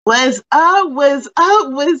What's up? What's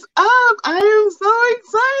up? What's up? I am so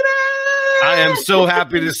I am so excited.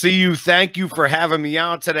 happy to see you. Thank you for having me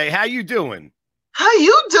on today. How you doing? How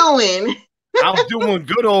you doing? I'm doing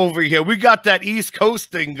good over here. We got that East Coast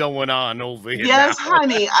thing going on over here now. Yes,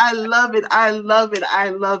 honey. I love it. I love it. I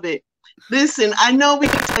love it. Listen, I know we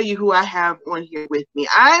can tell you who I have on here with me.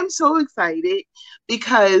 I am so excited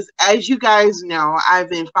because, as you guys know, I've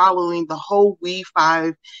been following the whole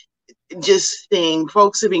We5 just thing.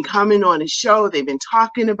 Folks have been coming on the show. They've been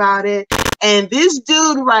talking about it. And this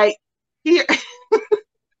dude right here,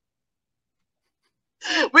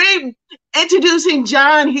 we're introducing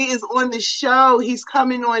John. He is on the show. He's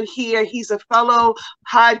coming on here. He's a fellow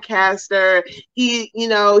podcaster.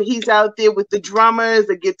 He's out there with the drummers,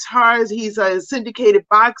 the guitars. He's a syndicated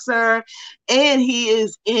boxer, and he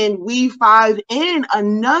is in We5 and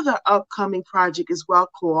another upcoming project as well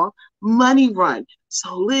called Money Run.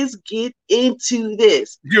 So let's get into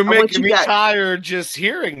this. You're I want making you me guys. tired just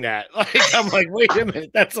hearing that. I'm like, wait a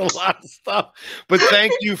minute, that's a lot of stuff. But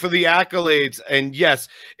thank you for the accolades. And yes,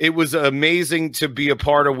 it was amazing to be a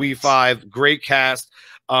part of We5. Great cast.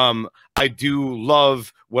 I do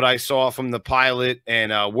love what I saw from the pilot,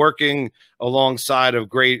 and working alongside of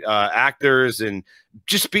great actors, and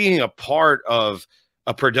just being a part of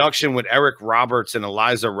a production with Eric Roberts and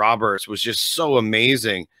Eliza Roberts was just so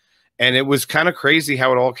amazing. And it was kind of crazy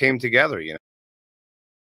how it all came together, you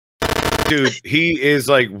know. Dude, he is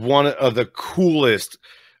like one of the coolest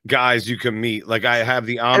guys you can meet. Like, I have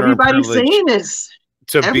the honor and Everybody's privilege saying this.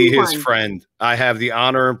 to be his Everyone. friend. I have the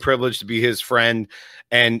honor and privilege to be his friend.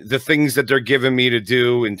 And the things that they're giving me to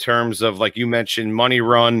do in terms of, like you mentioned, Money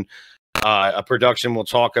Run, a production we'll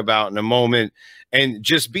talk about in a moment, and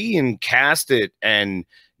just being casted and,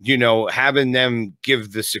 you know, having them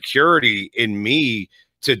give the security in me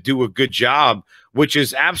to do a good job, which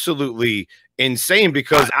is absolutely insane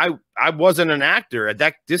because I wasn't an actor.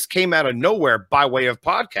 This came out of nowhere by way of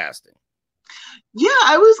podcasting. Yeah,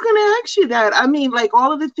 I was going to ask you that. I mean, like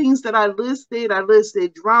all of the things that I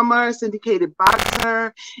listed drummer, syndicated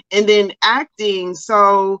boxer, and then acting.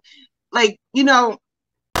 So, like,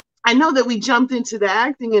 I know that we jumped into the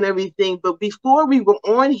acting and everything, but before we were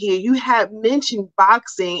on here, you had mentioned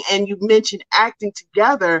boxing and you mentioned acting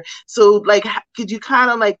together. So, like, could you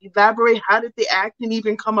kind of like elaborate, how did the acting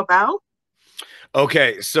even come about?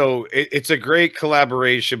 Okay, so it's a great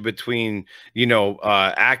collaboration between, you know,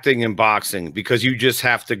 acting and boxing, because you just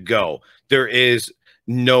have to go. There is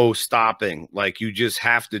no stopping. Like, you just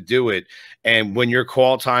have to do it. And when your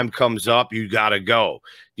call time comes up, you got to go,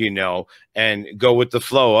 you know, and go with the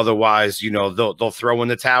flow. Otherwise, you know, they'll throw in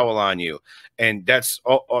the towel on you. And that's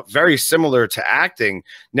very similar to acting.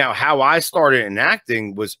 Now, how I started in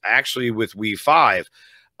acting was actually with We5.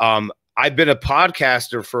 I've been a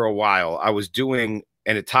podcaster for a while. I was doing,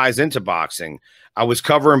 and it ties into boxing, I was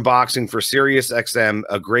covering boxing for Sirius XM,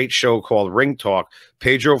 a great show called Ring Talk.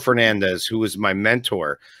 Pedro Fernandez, who was my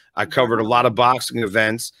mentor. I covered a lot of boxing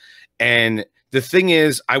events. And the thing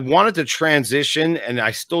is, I wanted to transition, and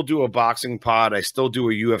I still do a boxing pod. I still do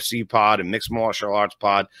a UFC pod and mixed martial arts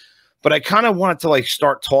pod. But I kind of wanted to like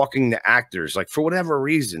start talking to actors, like for whatever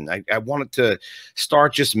reason. I wanted to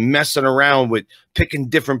start just messing around with picking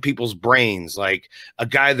different people's brains, like a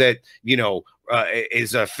guy that, you know,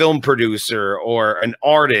 is a film producer or an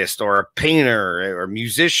artist or a painter or a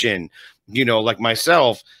musician, you know, like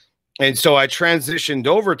myself. And so I transitioned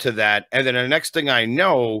over to that. And then the next thing I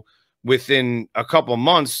know, within a couple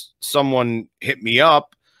months, someone hit me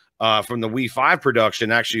up from the We5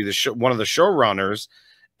 production, actually one of the showrunners.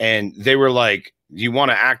 And they were like, you want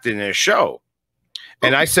to act in a show?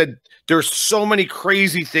 And I said, there's so many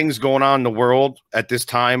crazy things going on in the world at this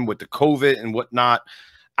time with the COVID and whatnot.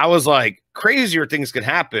 I was like, crazier things could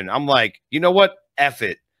happen. I'm like, you know what? F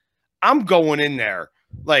it. I'm going in there.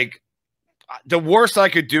 Like, the worst I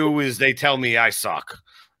could do is they tell me I suck.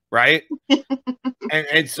 Right.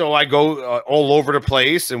 and so I go all over the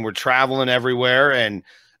place, and we're traveling everywhere. And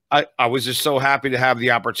I was just so happy to have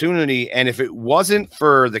the opportunity. And if it wasn't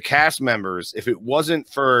for the cast members, if it wasn't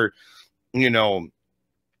for, you know,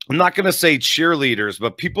 I'm not going to say cheerleaders,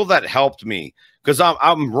 but people that helped me, because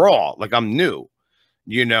I'm raw, like I'm new,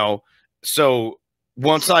 you know. So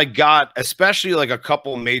once I got, especially like a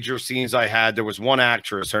couple major scenes I had, there was one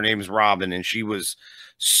actress, her name's Robin, and she was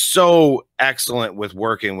so excellent with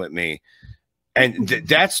working with me. And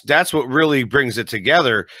that's what really brings it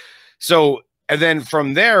together. So, and then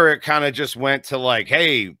from there, it kind of just went to like,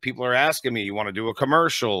 hey, people are asking me, you want to do a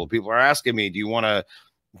commercial? People are asking me, do you want to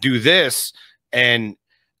do this? And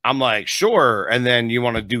I'm like, sure. And then you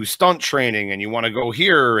want to do stunt training, and you want to go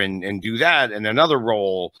here and do that and another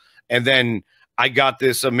role. And then I got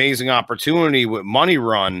this amazing opportunity with Money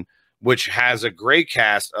Run, which has a great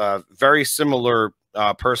cast of very similar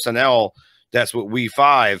personnel. That's what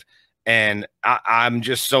We5. And I'm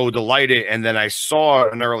just so delighted. And then I saw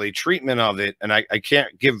an early treatment of it, and I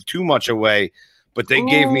can't give too much away, but they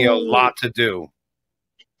gave me a lot to do.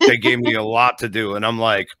 They gave me a lot to do. And I'm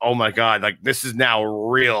like, oh my God, like this is now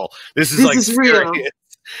real. This is like serious. Real.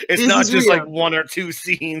 It's not just like one or two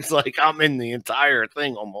scenes. Like I'm in the entire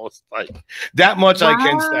thing almost. Like that much I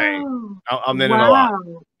can say. I'm in it a lot.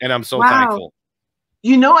 And I'm so thankful.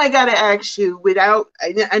 You know, I got to ask you without,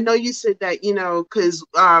 I know you said that, you know, because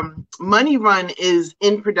Money Run is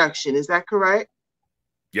in production. Is that correct?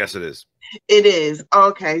 Yes, it is. It is.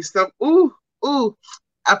 Okay. So,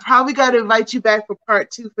 I probably got to invite you back for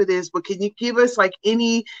part 2 for this, but can you give us like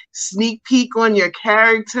any sneak peek on your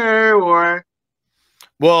character or?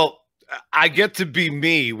 Well, I get to be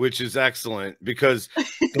me, which is excellent because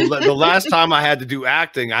the last time I had to do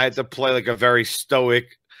acting, I had to play like a very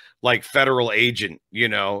stoic, like federal agent, you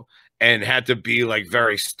know, and had to be like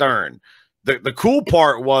very stern. The cool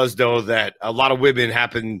part was though that a lot of women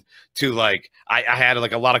happened to like I had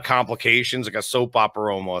like a lot of complications, like a soap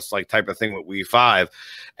opera almost like type of thing with We5,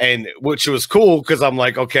 and which was cool because I'm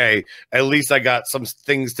like, okay, at least I got some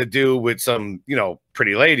things to do with some, you know,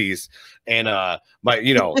 pretty ladies. And my,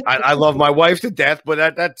 you know, I love my wife to death,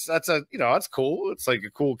 but that's a, you know, that's cool. It's like a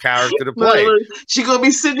cool character to play. She gonna be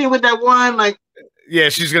sitting there with that wine like. Yeah,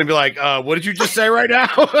 she's gonna be like, what did you just say right now?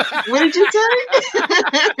 What did you say?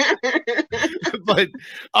 But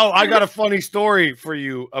I got a funny story for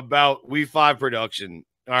you about We5 production.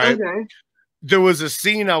 All right. Okay. There was a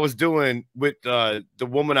scene I was doing with the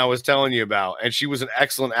woman I was telling you about, and she was an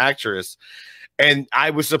excellent actress. And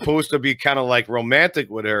I was supposed to be kind of like romantic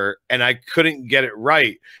with her, and I couldn't get it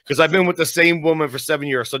right because I've been with the same woman for 7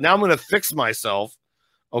 years. So now I'm gonna fix myself.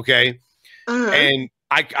 Okay. And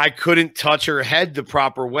I couldn't touch her head the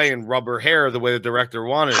proper way and rub her hair the way the director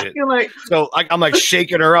wanted it. You're like, so I'm like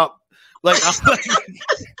shaking her up. Like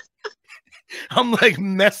I'm like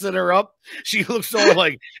messing her up. She looks so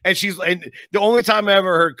like, and the only time I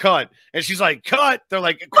ever heard cut, and she's like, cut. They're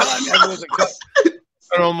like, cut. Everyone's like, cut.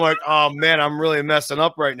 And I'm like, oh man, I'm really messing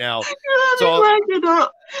up right now. So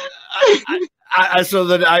so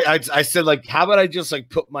then I said, like, how about I just like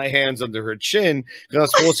put my hands under her chin because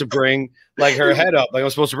I'm supposed to bring like her head up, like I'm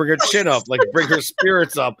supposed to bring her chin up, like bring her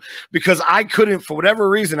spirits up, because I couldn't, for whatever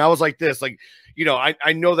reason, I was like this, like, you know,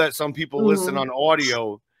 I know that some people listen on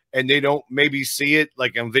audio and they don't maybe see it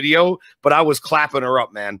like on video, but I was clapping her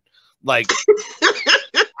up, man. Like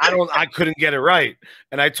I couldn't get it right.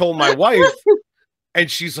 And I told my wife, and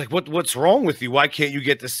she's like, what's wrong with you? Why can't you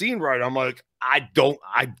get the scene right? I'm like, I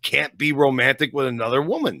can't be romantic with another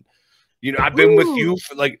woman. You know, I've been with you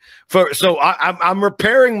so I'm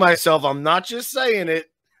repairing myself. I'm not just saying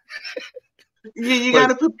it. You got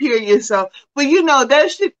to prepare yourself, but you know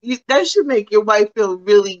that should make your wife feel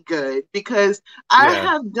really good because I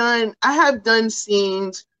have done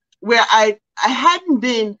scenes where I hadn't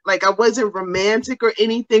been like, I wasn't romantic or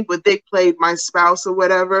anything, but they played my spouse or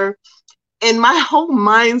whatever. And my whole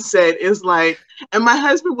mindset is like, and my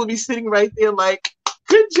husband will be sitting right there like,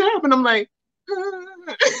 good job. And I'm like,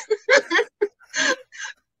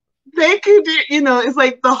 thank you, dear. You know, it's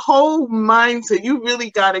like the whole mindset. You really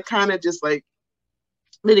got to kind of just like,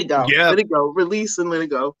 let it go. Yeah. Let it go. Release and let it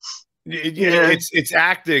go. Yeah, it's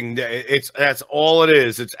acting. That's all it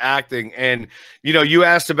is. It's acting. And you know, you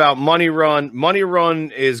asked about Money Run. Money Run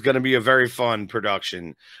is going to be a very fun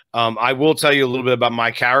production. I will tell you a little bit about my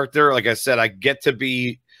character. Like I said, I get to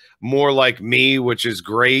be more like me, which is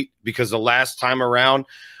great because the last time around,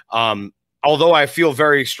 although I feel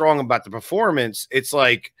very strong about the performance, it's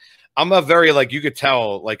like I'm a very, like, you could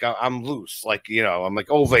tell, like I'm loose, like, you know, I'm like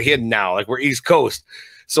over here now, like we're East Coast,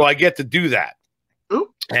 so I get to do that.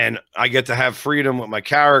 And I get to have freedom with my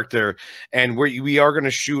character, and we are going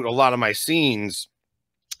to shoot a lot of my scenes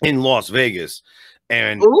in Las Vegas,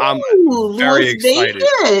 and I'm very excited.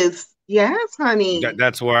 Vegas. Yes, honey.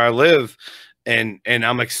 That's where I live, and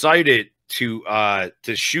I'm excited to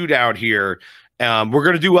shoot out here. We're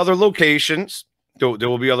going to do other locations. There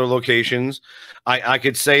will be other locations. I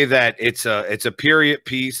could say that it's a period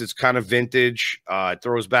piece. It's kind of vintage. It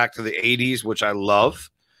throws back to the 80s, which I love.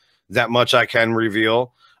 That much I can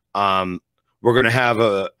reveal. We're going to have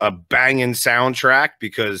a banging soundtrack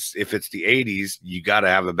because if it's the 80s, you got to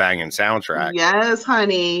have a banging soundtrack. Yes,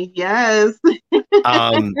 honey. Yes.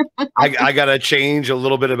 I got to change a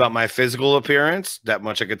little bit about my physical appearance. That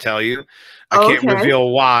much I could tell you. I can't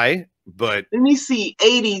reveal why, but let me see.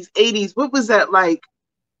 80s. What was that like?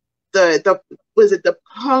 Was it the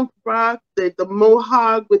punk rock, the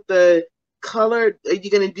mohawk with the color? Are you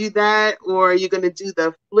gonna do that, or are you gonna do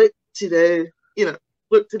the flip to the,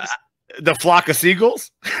 flip to the flock of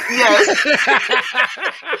seagulls? Yes.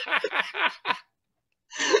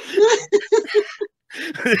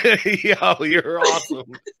 Yo, you're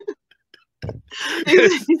awesome.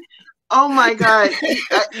 Oh my God.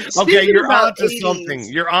 Okay, you're onto something.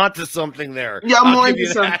 You're onto something there. Yeah, I'm on to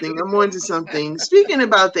something. I'm on to something. Speaking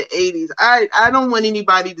about the 80s, I don't want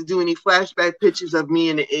anybody to do any flashback pictures of me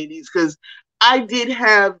in the 80s, because I did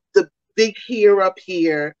have the big hair up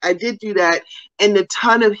here. I did do that, and a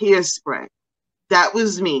ton of hairspray. That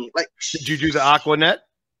was me. Like, did you do the Aquanet?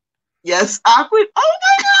 Yes, awkward. Oh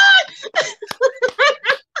my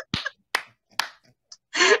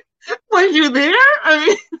God! Was you there?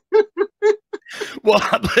 I mean, well,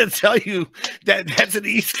 I'm gonna tell you that's an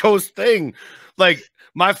East Coast thing. Like,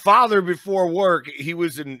 my father, before work, he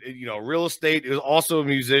was in real estate. He was also a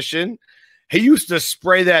musician. He used to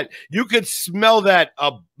spray that. You could smell that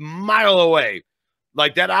a mile away.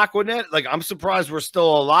 Like that Aquanet. Like, I'm surprised we're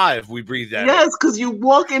still alive. We breathe that. Yes, because you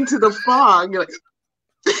walk into the fog. You're like,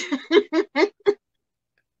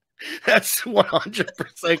 that's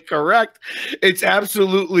 100% correct. It's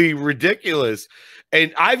absolutely ridiculous.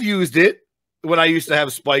 And I've used it when I used to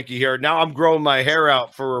have spiky hair. Now I'm growing my hair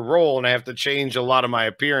out for a role, and I have to change a lot of my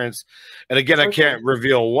appearance. And again, I can't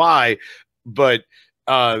reveal why, but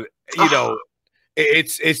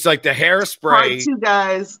it's like the hairspray. Part 2,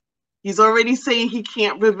 guys. He's already saying he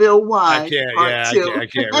can't reveal why. I can't. I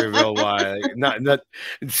can't reveal why.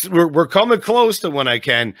 We're coming close to when I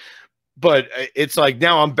can, but it's like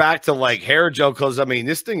now I'm back to like hair gel, because I mean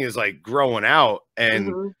this thing is like growing out,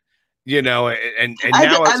 and and now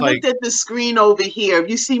I looked at the screen over here. If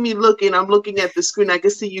you see me looking, I'm looking at the screen. I can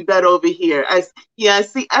see you better over here. I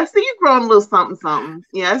see you growing a little something, something.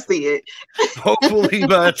 Yeah, I see it. Hopefully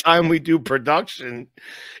by the time we do production,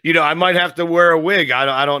 I might have to wear a wig.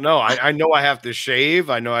 I don't know. I know I have to shave.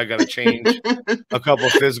 I know I got to change a couple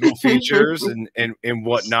of physical features and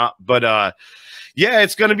whatnot. But yeah,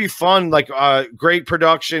 it's going to be fun. Like, great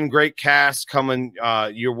production, great cast coming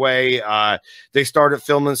your way. They started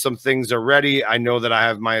filming some things already. I know that I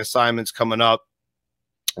have my assignments coming up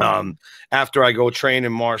after I go train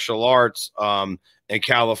in martial arts in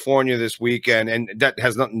California this weekend, and that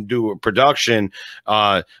has nothing to do with production.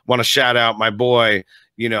 Want to shout out my boy,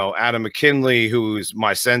 Adam McKinley, who's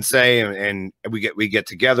my sensei, and we get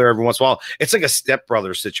together every once in a while. It's like a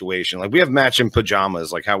stepbrother situation. Like, we have matching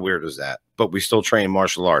pajamas. Like, how weird is that? But we still train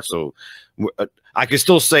martial arts, so I can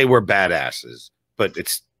still say we're badasses. But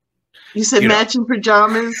it's you said matching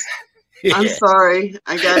pajamas. Yeah. I'm sorry,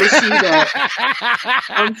 I gotta see that.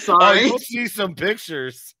 I'm sorry. You'll see some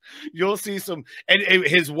pictures. You'll see some, and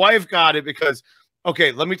his wife got it because.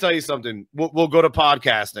 Okay, let me tell you something. We'll go to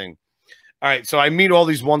podcasting. All right, so I meet all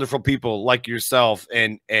these wonderful people like yourself,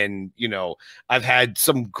 and I've had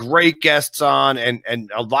some great guests on,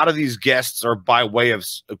 and a lot of these guests are by way of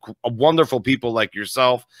wonderful people like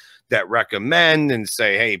yourself that recommend and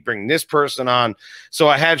say, hey, bring this person on. So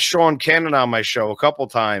I had Sean Cannon on my show a couple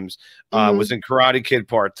times. Was in Karate Kid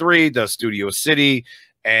Part 3, does Studio City,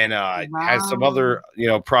 and has some other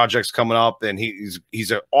projects coming up, and he's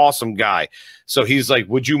an awesome guy. So he's like,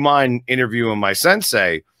 would you mind interviewing my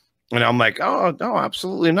sensei? And I'm like, oh, no,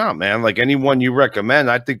 absolutely not, man. Like, anyone you recommend,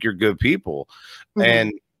 I think you're good people.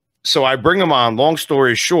 And so I bring them on. Long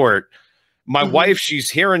story short, my wife, she's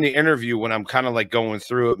hearing the interview when I'm kind of like going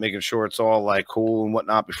through it, making sure it's all like cool and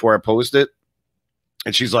whatnot before I post it.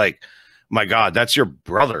 And she's like, my God, that's your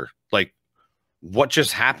brother. Like, what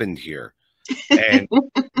just happened here? And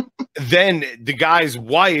then the guy's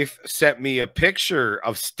wife sent me a picture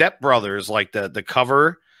of Step Brothers, like the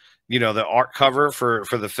cover, the art cover for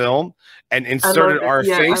the film, and inserted our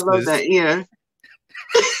faces. I love that. Yeah.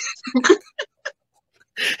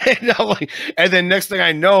 And I'm like, and then next thing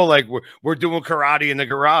I know, like we're doing karate in the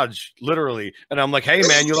garage, literally. And I'm like, hey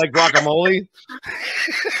man, you like guacamole?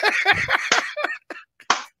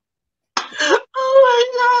 Oh my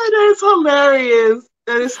God, that's hilarious.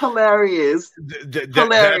 That is hilarious.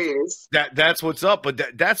 Hilarious. That's what's up. But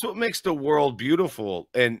that's what makes the world beautiful.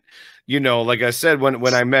 And like I said,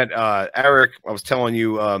 when I met Eric, I was telling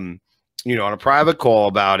you, on a private call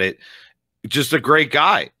about it. Just a great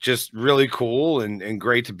guy, just really cool and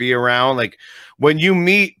great to be around. Like, when you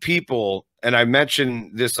meet people, and I mention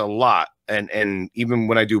this a lot, and even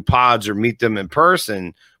when I do pods or meet them in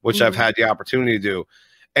person, which I've had the opportunity to do,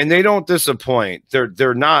 and they don't disappoint.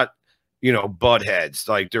 They're not, butt heads.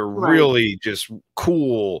 Like, they're really just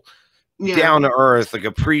cool, down to earth, like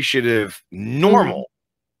appreciative, normal.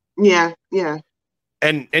 Yeah, yeah.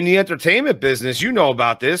 And in the entertainment business,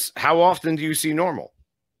 about this. How often do you see normal?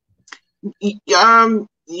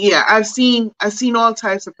 Yeah, I've seen all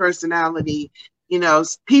types of personality.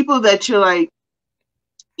 People that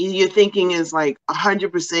you're thinking is like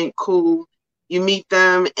 100% cool. You meet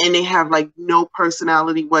them and they have like no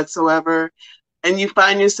personality whatsoever, and you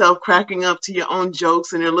find yourself cracking up to your own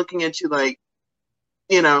jokes, and they're looking at you like,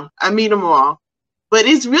 I meet them all. But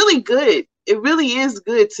it's really good. It really is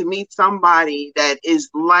good to meet somebody that is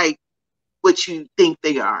like what you think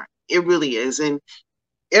they are. It really is. And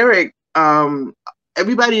Eric,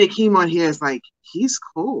 everybody that came on here is like, he's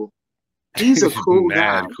cool. He's a He's cool guy.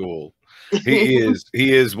 mad cool. He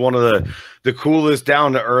is one of the coolest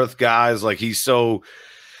down to earth guys. Like he's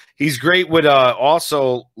great with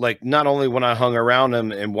also like not only when I hung around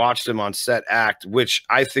him and watched him on set act, which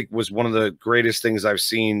I think was one of the greatest things I've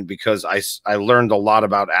seen because I learned a lot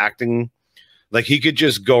about acting. Like he could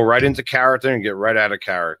just go right into character and get right out of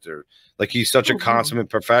character. Like he's such a consummate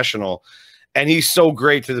professional, and he's so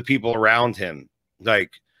great to the people around him.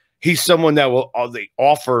 Like he's someone that will they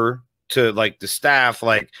offer to like the staff,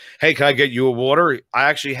 like, hey, can I get you a water? I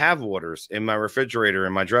actually have waters in my refrigerator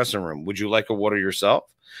in my dressing room. Would you like a water yourself?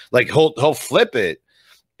 Like he'll flip it.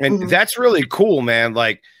 And that's really cool, man.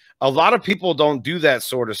 Like a lot of people don't do that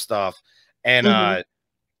sort of stuff. And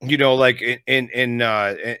like in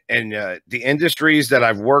the industries that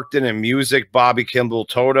I've worked in music, Bobby Kimball,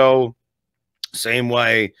 Toto, same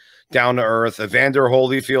way, down to earth, Evander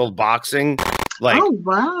Holyfield, boxing. Like, oh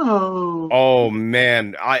wow! Oh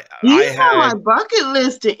man, He's on my bucket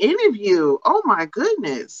list to interview. Oh my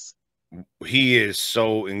goodness, he is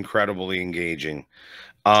so incredibly engaging.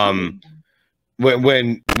 When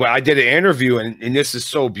I did an interview, and this is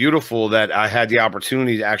so beautiful that I had the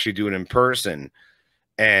opportunity to actually do it in person,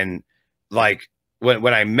 and like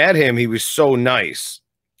when I met him, he was so nice,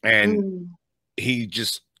 and he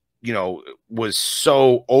just was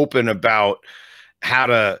so open about how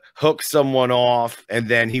to hook someone off, and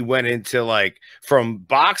then he went into like from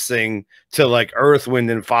boxing to like Earth,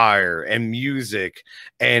 Wind and Fire and music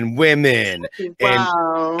and women.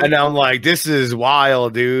 Wow. And I'm like, this is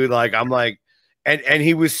wild, dude. Like I'm like, and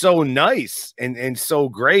he was so nice and so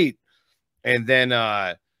great. And then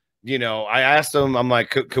I asked him, I'm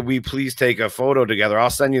like, could we please take a photo together?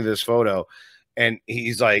 I'll send you this photo. And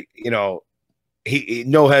he's like, he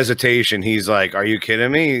no hesitation. He's like, are you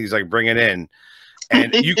kidding me? He's like, bring it in.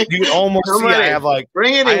 And you can almost see I have like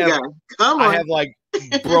bring it in, guys. Come on. I have like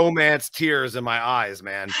bromance tears in my eyes,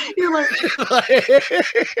 man. You're like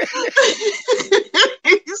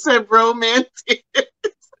you said bromance tears.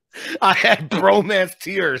 I had bromance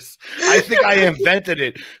tears. I think I invented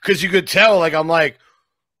it because you could tell, like, I'm like,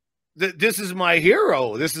 this is my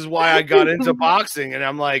hero. This is why I got into boxing. And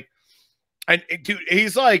I'm like, and dude,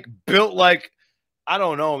 he's like built like, I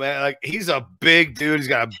don't know, man. Like he's a big dude. He's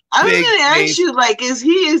got a I was big gonna ask face. you, like, is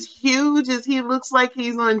he as huge as he looks like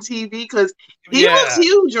he's on TV? Because he looks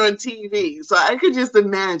huge on TV, so I could just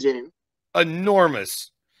imagine.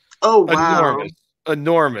 Enormous. Oh wow.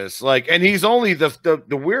 Enormous. Like, and he's only the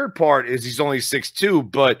weird part is he's only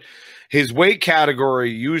 6'2", but his weight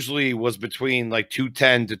category usually was between like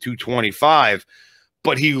 210 to 225,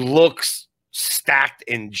 but he looks stacked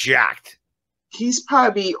and jacked. He's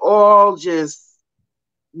probably all just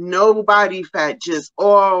no body fat, just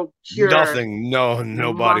all pure. Nothing.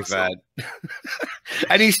 No body fat.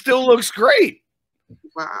 And he still looks great.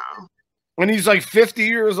 Wow. And he's like 50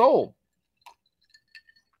 years old.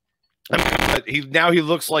 He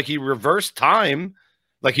looks like he reversed time,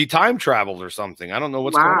 like he time traveled or something. I don't know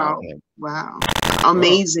what's going on with him. Wow.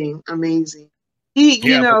 Amazing. Amazing.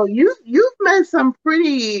 You've met some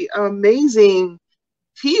pretty amazing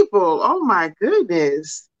people. Oh my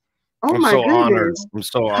goodness. Oh my goodness. Honored. I'm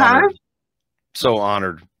so honored. So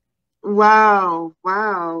honored. Wow.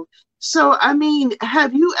 Wow. So, I mean,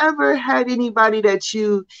 have you ever had anybody that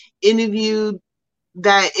you interviewed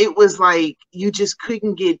that it was like you just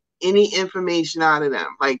couldn't get any information out of them?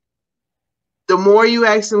 Like, the more you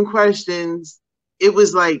ask them questions, it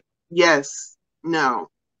was like, yes, no,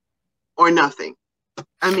 or nothing.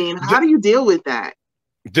 I mean, how do you deal with that?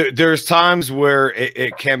 There's times where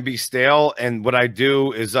it can be stale, and what I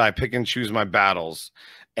do is I pick and choose my battles.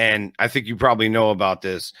 And I think you probably know about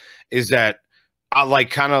this, is that I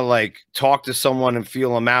like kind of like talk to someone and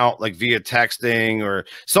feel them out like via texting, or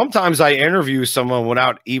sometimes I interview someone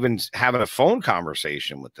without even having a phone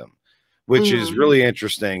conversation with them, which is really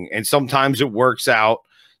interesting. And sometimes it works out,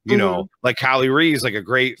 you know, like Callie Ree's like a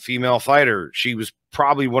great female fighter. She was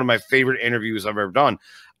probably one of my favorite interviews I've ever done.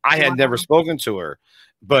 I had never spoken to her,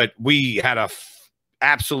 but we had a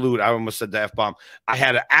absolute, I almost said the F-bomb. I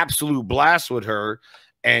had an absolute blast with her,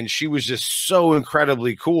 and she was just so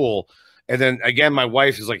incredibly cool. And then again, my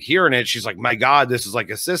wife is like hearing it. She's like, my God, this is like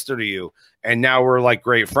a sister to you. And now we're like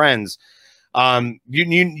great friends.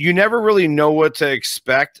 You never really know what to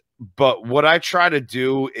expect, but what I try to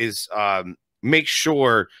do is make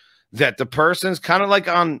sure that the person's kind of like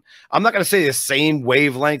on, I'm not going to say the same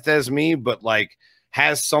wavelength as me, but like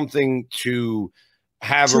has something to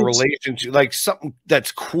have a relation to, like something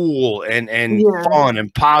that's cool and fun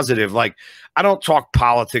and positive. Like I don't talk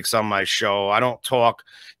politics on my show. I don't talk,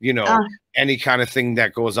 you know, any kind of thing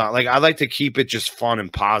that goes on. Like I like to keep it just fun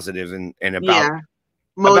and positive and about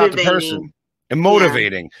the person and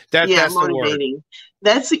motivating. That's motivating. The word.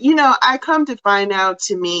 That's, you know, I come to find out,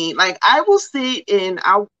 to me, like I will sit and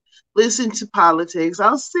I'll listen to politics.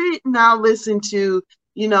 I'll sit and I'll listen to,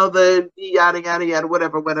 you know, the yada yada yada,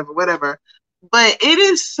 whatever. But it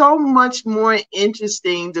is so much more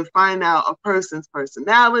interesting to find out a person's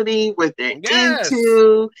personality, what they're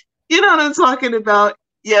into. You know what I'm talking about?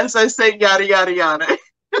 Yes, I say yada yada yada.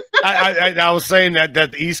 I was saying that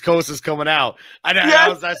the East Coast is coming out.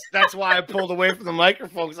 That's why I pulled away from the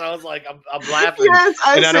microphone, because I was like, I'm laughing. Yes,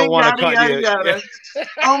 I don't want to cut you. Yada.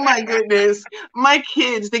 Oh my goodness, my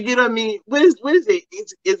kids, they get on me. What is it?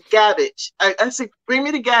 It's garbage. I say, bring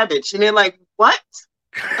me the garbage, and they're like, what?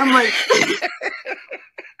 I'm like,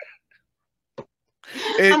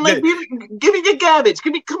 give me your garbage.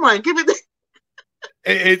 Come on, give it.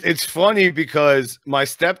 It's funny because my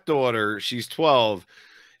stepdaughter, she's 12.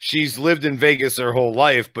 She's lived in Vegas her whole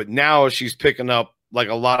life, but now she's picking up like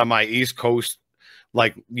a lot of my East Coast,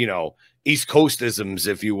 like, you know, East Coastisms,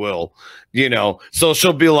 if you will, you know. So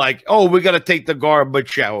she'll be like, oh, we got to take the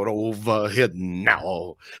garbage out over here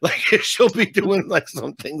now. Like she'll be doing like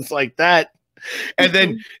some things like that. And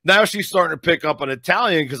then now she's starting to pick up on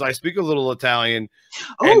Italian because I speak a little Italian.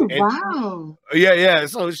 Oh, wow. Yeah.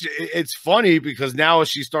 So it's funny because now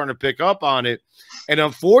she's starting to pick up on it. And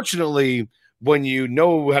unfortunately, when you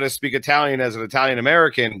know how to speak Italian as an Italian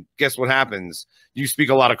American, guess what happens? You speak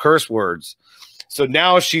a lot of curse words. So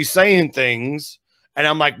now she's saying things, and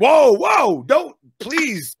I'm like, whoa, don't,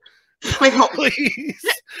 please, please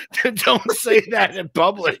don't say that in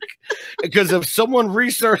public. Because if someone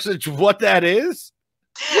researches what that is,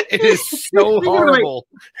 it is so horrible.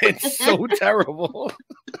 It's so terrible.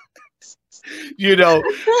 You know,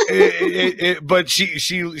 but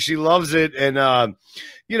she loves it, and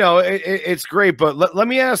you know, it's great. But let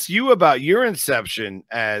me ask you about your inception.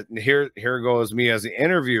 Here goes me as the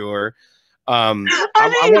interviewer. I knew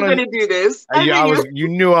you were going to do this. You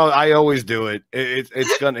knew I always do it.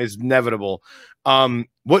 It's inevitable.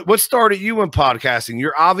 What started you in podcasting?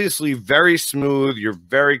 You're obviously very smooth. You're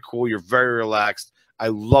very cool. You're very relaxed. I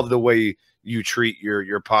love the way you treat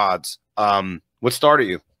your pods. What started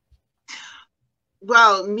you?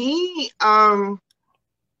 Well, me,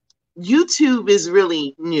 YouTube is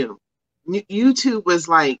really new. YouTube was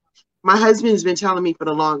like, my husband's been telling me for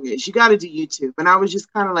the longest, you got to do YouTube. And I was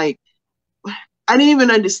just kind of like, I didn't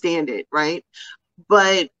even understand it, right?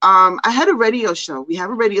 But I had a radio show. We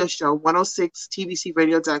have a radio show,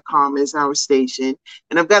 106tvcradio.com is our station.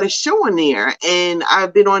 And I've got a show on there. And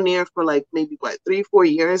I've been on there for like maybe,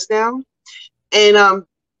 3-4 years now. And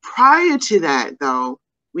prior to that, though,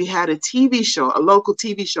 we had a TV show, a local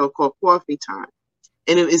TV show called Coffee Time.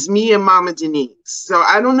 And it was me and Mama Denise. So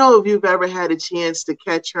I don't know if you've ever had a chance to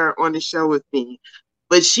catch her on the show with me,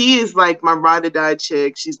 but she is like my ride or die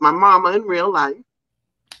chick. She's my mama in real life.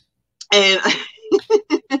 And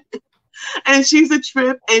and she's a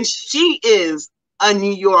trip, and she is a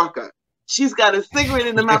New Yorker. She's got a cigarette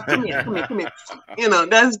in the mouth. Come here. You know,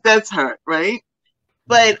 that's her, right?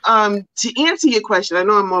 But to answer your question, I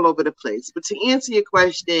know I'm all over the place, but to answer your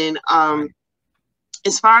question,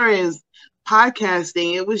 as far as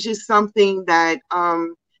podcasting, it was just something that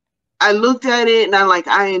I looked at it and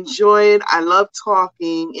I enjoy it. I love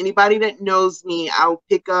talking. Anybody that knows me, I'll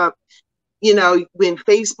pick up, you know, when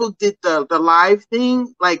Facebook did the live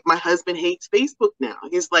thing, like my husband hates Facebook now.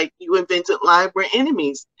 He's like, you invented live, we're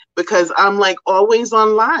enemies, because I'm like always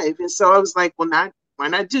on live. And so I was like, well, why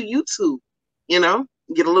not do YouTube, you know,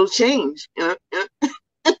 get a little change, you know?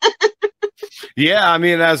 Yeah, I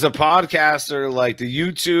mean, as a podcaster, like the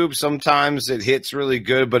YouTube, sometimes it hits really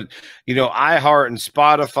good, but you know, iHeart and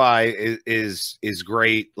Spotify is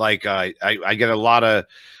great. Like I get a lot of,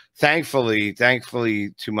 thankfully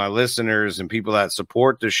to my listeners and people that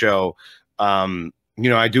support the show. You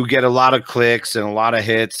know, I do get a lot of clicks and a lot of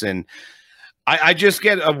hits, and I just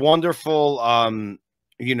get a wonderful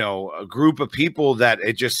you know, a group of people that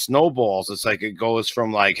it just snowballs. It's like it goes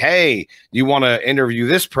from like, hey, you want to interview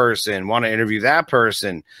this person, want to interview that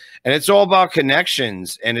person. And it's all about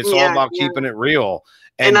connections, and it's all about keeping it real.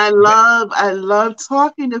 And I love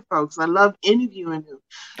talking to folks. I love interviewing them.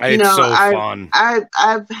 You it's know, so fun.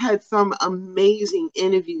 I've had some amazing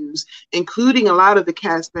interviews, including a lot of the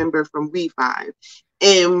cast member from We5.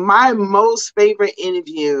 And my most favorite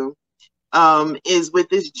interview is with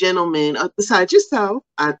this gentleman up beside yourself.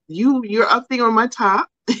 You're up there on my top.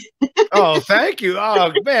 Oh, thank you.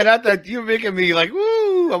 Oh man, I thought you were making me like,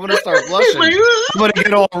 woo! I'm gonna start blushing. Like, I'm gonna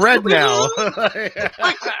get all red now.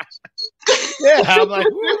 Yeah, I'm like,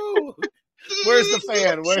 woo! Where's the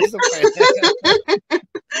fan? Where's the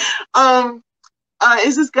fan?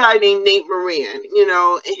 Is this guy named Nate Moran? You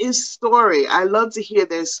know, his story. I love to hear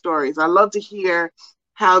their stories. I love to hear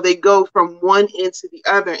how they go from one end to the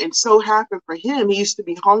other. And so happened for him, he used to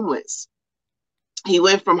be homeless. He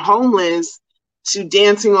went from homeless to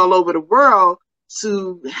dancing all over the world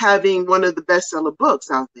to having one of the bestseller books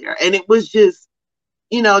out there. And it was just,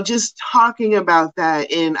 you know, just talking about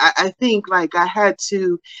that. And I think like I had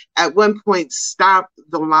to at one point stop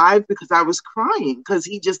the live because I was crying because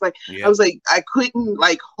he just like, I was like, I couldn't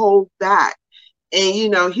like hold back. And, you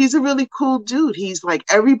know, he's a really cool dude. He's like,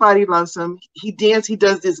 everybody loves him. He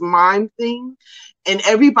does this mime thing and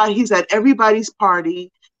he's at everybody's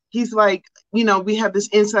party. He's like, you know, we have this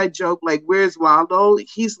inside joke, like, where's Waldo?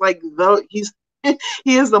 He's like,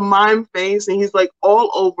 he has the mime face and he's like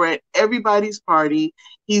all over at everybody's party.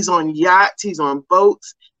 He's on yachts, he's on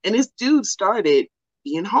boats. And this dude started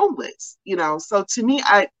being homeless, you know? So to me,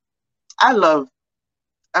 I love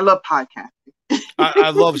podcasting.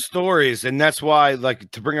 I love stories, and that's why, like,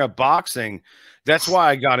 to bring up boxing, that's why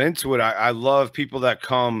I got into it. I love people that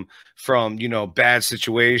come from, you know, bad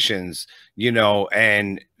situations, you know,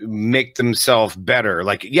 and make themselves better.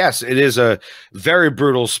 Like, yes, it is a very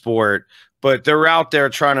brutal sport, but they're out there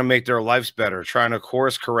trying to make their lives better, trying to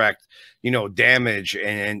course correct, you know, damage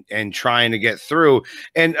and trying to get through.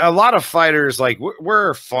 And a lot of fighters, like,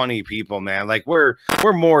 we're funny people, man. Like we're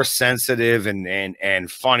more sensitive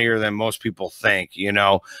and funnier than most people think, you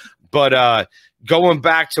know. But going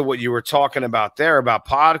back to what you were talking about there about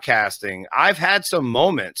podcasting, I've had some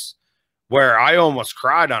moments where I almost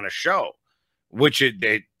cried on a show, which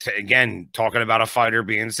again, talking about a fighter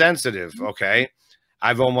being sensitive. Okay.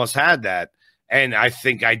 I've almost had that. And I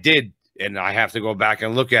think I did. And I have to go back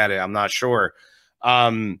and look at it. I'm not sure.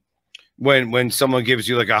 When someone gives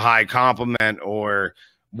you like a high compliment or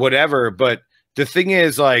whatever. But the thing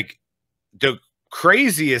is, like, the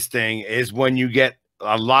craziest thing is when you get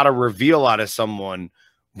a lot of reveal out of someone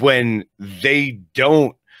when they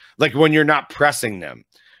don't, like, when you're not pressing them,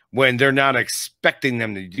 when they're not expecting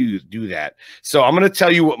them to do that. So I'm going to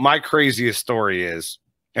tell you what my craziest story is.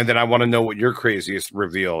 And then I want to know what your craziest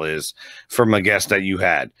reveal is from a guest that you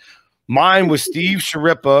had. Mine was Steve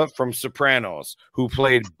Sharippa from Sopranos, who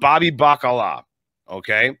played Bobby Bacala.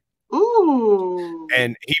 Okay. Ooh.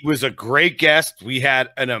 And he was a great guest. We had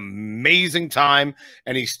an amazing time,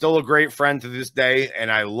 and he's still a great friend to this day,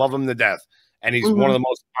 and I love him to death. And he's one of the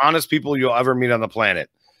most honest people you'll ever meet on the planet.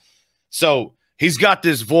 So he's got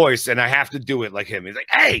this voice, and I have to do it like him. He's like,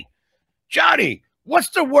 hey, Johnny, what's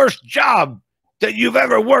the worst job that you've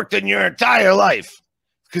ever worked in your entire life?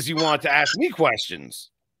 Because he wanted to ask me questions.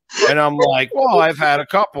 And I'm like, well, I've had a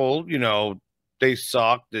couple, you know, they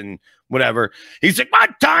sucked and whatever. He's like,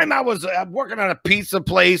 one time I was working on a pizza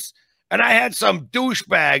place and I had some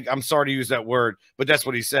douchebag. I'm sorry to use that word, but that's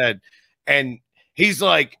what he said. And he's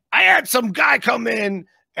like, I had some guy come in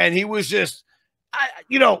and he was just, I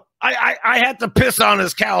had to piss on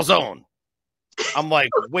his calzone. I'm like,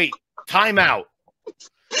 wait, time out.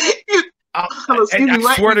 I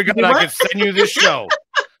swear to God, I could send you this show.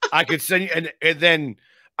 I could send you, and then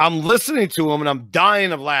I'm listening to him and I'm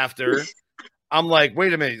dying of laughter. I'm like,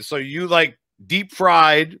 wait a minute. So you like deep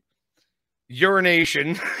fried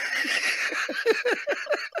urination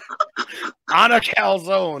on a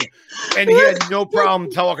calzone, and he had no problem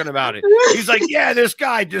talking about it. He's like, yeah, this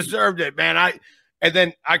guy deserved it, man. And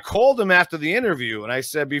then I called him after the interview and I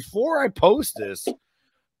said, before I post this,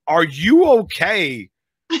 are you okay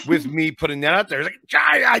with me putting that out there? He's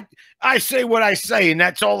like, I say what I say, and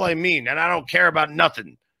that's all I mean, and I don't care about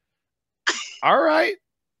nothing. All right.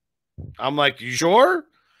 I'm like, you sure?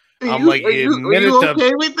 I'm like, you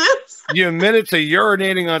okay with this? You admitted to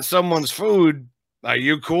urinating on someone's food. Are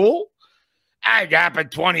you cool? It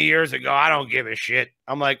happened 20 years ago. I don't give a shit.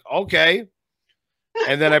 I'm like, okay.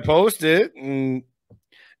 And then I post it, and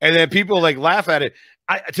then people like laugh at it.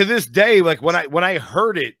 To this day, like when I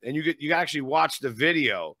heard it, and you actually watch the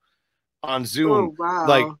video on Zoom, oh, wow.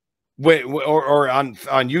 like or on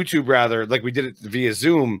YouTube rather, like we did it via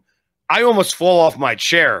Zoom. I almost fall off my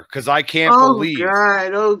chair because I can't believe.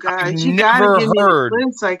 Oh I've God! You gotta never give me a heard.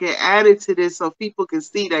 glimpse so I can add it to this so people can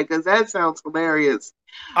see that, because that sounds hilarious.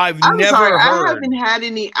 I've I'm sorry, never I heard. haven't had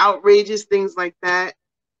any outrageous things like that.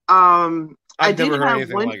 I I've did never heard have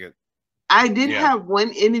anything one. like it. I did Yeah. have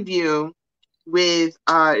one interview with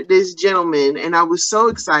this gentleman, and I was so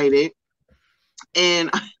excited.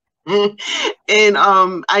 And and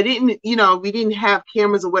I didn't, we didn't have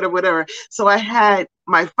cameras or whatever. So I had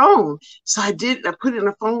my phone. So I put it in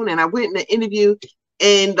the phone and I went in the interview.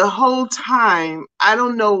 And the whole time, I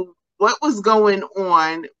don't know what was going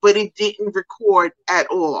on, but it didn't record at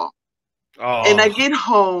all. And I Oh, get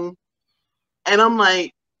home and I'm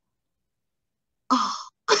like, oh.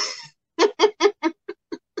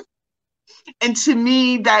 And to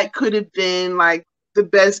me, that could have been like the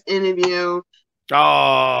best interview.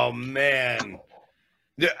 oh man.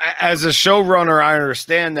 As a showrunner, I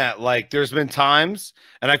understand that. Like, there's been times,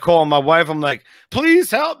 and I call my wife. I'm like,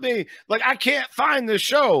 "Please help me! Like, I can't find the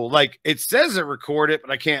show. Like, it says it recorded,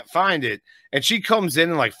 but I can't find it." And she comes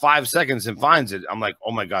in 5 seconds and finds it. I'm like,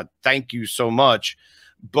 "Oh my god, thank you so much."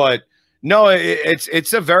 But no,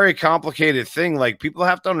 it's a very complicated thing. Like, people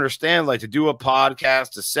have to understand, like, to do a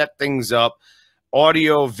podcast, to set things up,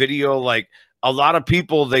 audio, video, like. A lot of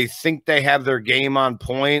people, they think they have their game on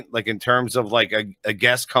point, like in terms of like a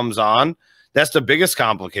guest comes on. That's the biggest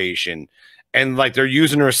complication. And like they're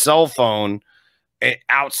using their cell phone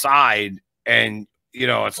outside and,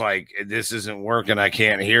 it's like, this isn't working. I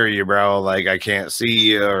can't hear you, bro. Like I can't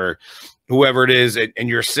see you or whoever it is. And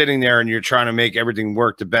you're sitting there and you're trying to make everything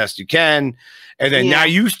work the best you can. And then now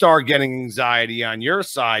you start getting anxiety on your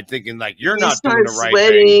side, thinking like you're not doing the right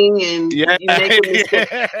thing. And yeah, exactly.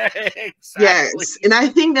 Yes, and I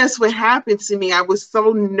think that's what happened to me. I was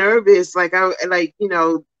so nervous, and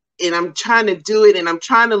I'm trying to do it, and I'm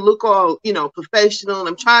trying to look all professional, and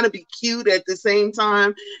I'm trying to be cute at the same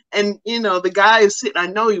time. And the guy is sitting. I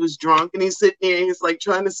know he was drunk, and he's sitting there, and he's like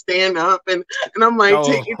trying to stand up, and I'm like,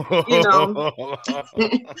 take it,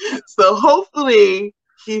 So hopefully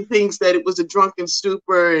he thinks that it was a drunken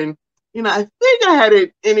stupor. And I think I had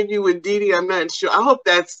an interview with Dee Dee. I'm not sure. I hope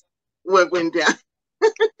that's what went down.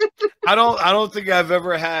 I don't think I've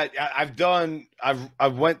ever had.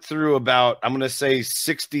 I've went through about, I'm gonna say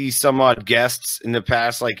 60 some odd guests in the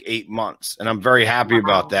past 8 months, and I'm very happy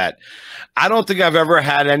about that. I don't think I've ever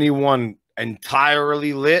had anyone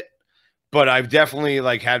entirely lit, but I've definitely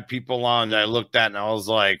had people on that I looked at and I was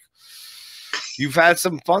like, "You've had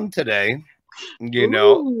some fun today."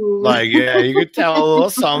 Ooh. Yeah, you could tell a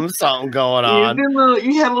little something going on.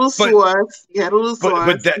 You had a little sauce. You had a little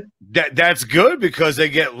sauce. But that's good because they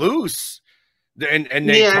get loose and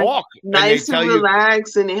they talk. Nice and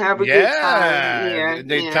relax, and they have a good time. Yeah,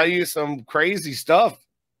 they tell you some crazy stuff.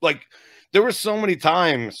 Like there were so many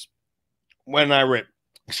times when I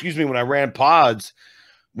ran pods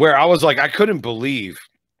where I was like, I couldn't believe,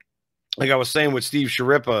 like I was saying with Steve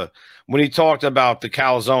Sharippa when he talked about the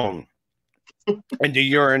calzone. And the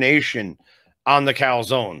urination on the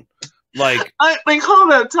calzone.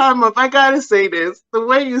 Hold up, time up. I gotta say this. The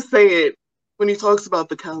way you say it when he talks about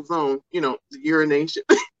the calzone, the urination.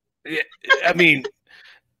 I mean,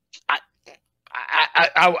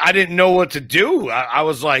 I didn't know what to do. I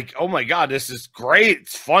was like, oh my God, this is great.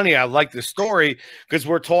 It's funny. I like the story because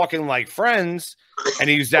we're talking like friends and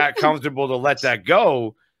he's that comfortable to let that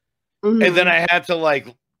go. Mm-hmm. And then I had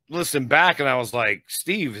to listen back and I was like,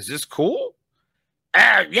 Steve, is this cool?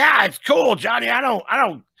 Yeah, it's cool, Johnny.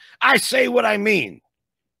 I say what I mean.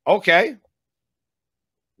 Okay.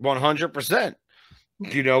 100%.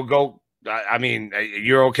 Go. I mean,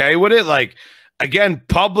 you're okay with it? Again,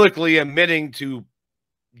 publicly admitting to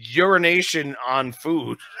urination on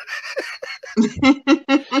food.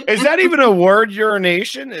 Is that even a word,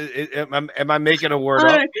 urination? Am I making a word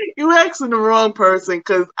up? You're asking the wrong person,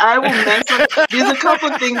 because I will mess up. There's a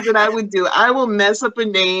couple of things that I would do. I will mess up a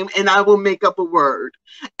name and I will make up a word.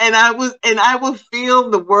 And I will feel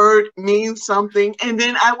the word means something, and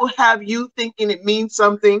then I will have you thinking it means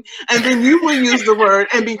something, and then you will use the word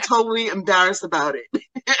and be totally embarrassed about it.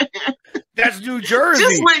 That's New Jersey.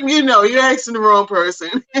 Just letting you know, you're asking the wrong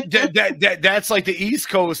person. That's like the East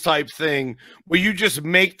Coast type thing where you just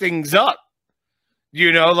make things up.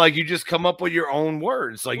 You just come up with your own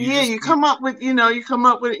words. You come up with the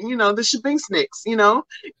shabingsnicks, and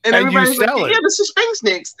everybody's like, yeah, the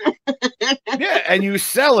shabingsnicks. Yeah, and you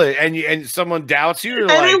sell it, and someone doubts you, you're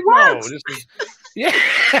like, no, this is. Yeah,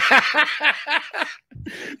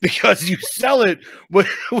 because you sell it with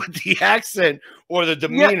the accent or the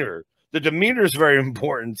demeanor. the demeanor is very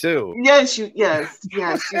important too. Yes, you got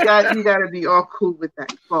to be all cool with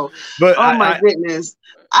that quote. But Oh my goodness.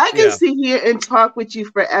 I can yeah. sit here and talk with you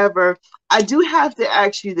forever. I do have to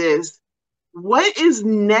ask you this. What is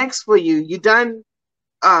next for you? You done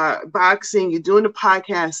boxing, you're doing the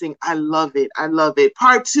podcasting. I love it. I love it.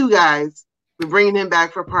 Part 2, guys. We're bringing him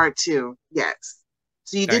back for part 2. Yes.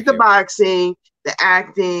 So you did the boxing, the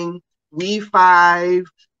acting, We5,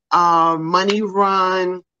 Money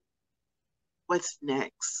Run. What's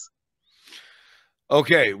next?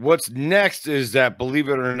 Okay, what's next is that, believe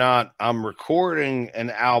it or not, I'm recording an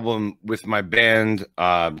album with my band,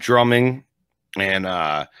 drumming, and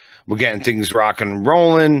we're getting things rocking and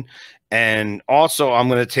rolling. And also, I'm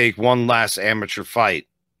going to take one last amateur fight.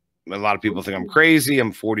 A lot of people think I'm crazy.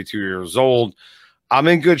 I'm 42 years old. I'm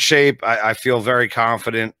in good shape. I feel very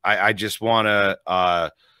confident. I just want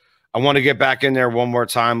to I want to get back in there one more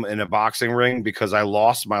time in a boxing ring because I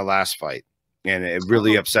lost my last fight, and it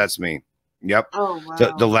really upsets me. Yep. Oh,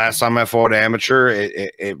 wow. The last time I fought amateur,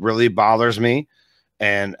 it really bothers me,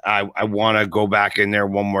 and I want to go back in there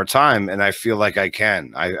one more time, and I feel like I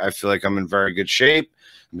can. I feel like I'm in very good shape.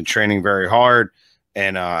 I've been training very hard,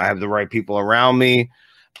 and I have the right people around me.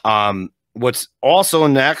 What's also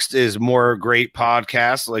next is more great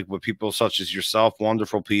podcasts, like with people such as yourself,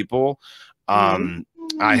 wonderful people.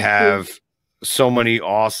 I have so many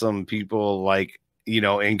awesome people, like, you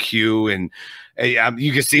know, in queue, and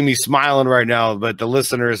you can see me smiling right now, but the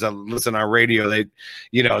listeners that listen on radio, they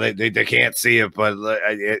can't see it, but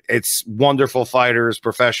it's wonderful fighters,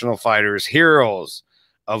 professional fighters, heroes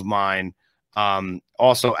of mine.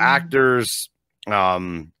 Also actors,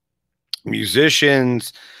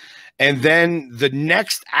 musicians, and then the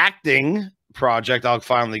next acting project, I'll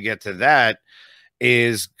finally get to that,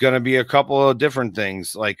 is going to be a couple of different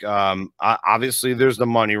things. Like, obviously there's the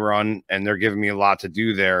Money Run, and they're giving me a lot to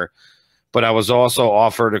do there. But I was also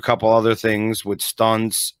offered a couple other things with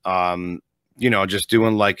stunts, you know, just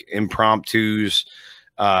doing like impromptus.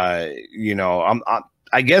 You know,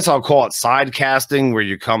 I guess I'll call it side casting, where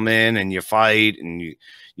you come in and you fight and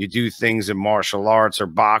you do things in martial arts or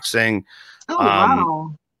boxing. Oh,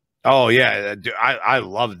 wow. Oh yeah, I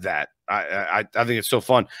love that. I think it's so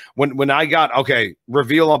fun. When I got, okay,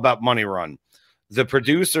 reveal about Money Run. The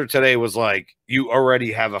producer today was like, "You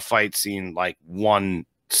already have a fight scene, like one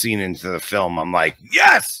scene into the film." I'm like,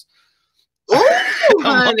 "Yes." Ooh,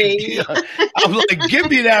 honey. I'm like, "Give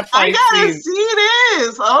me that fight I gotta scene." see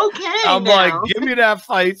this. Okay. I'm now. like, "Give me that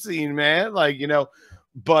fight scene, man." Like, you know,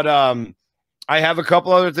 but I have a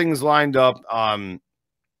couple other things lined up. I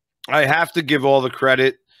have to give all the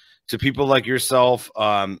credit to people like yourself,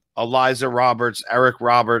 Eliza Roberts, Eric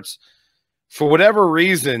Roberts. For whatever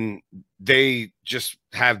reason, they just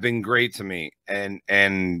have been great to me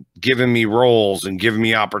and giving me roles and giving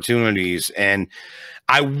me opportunities. And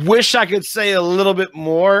I wish I could say a little bit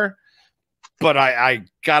more, but I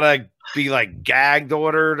gotta be like gagged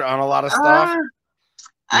ordered on a lot of stuff.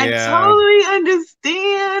 I totally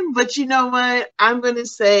understand, but you know what? I'm going to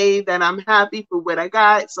say that I'm happy for what I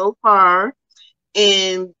got so far.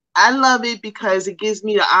 And I love it because it gives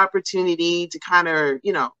me the opportunity to kind of,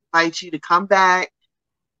 you know, invite you to come back.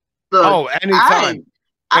 Look, anytime.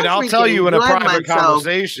 And I'll tell you in a private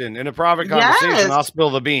conversation. In a private conversation, I'll spill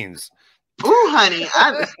the beans. Ooh, honey,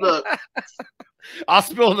 look. I'll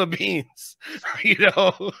spill the beans. You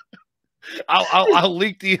know, I'll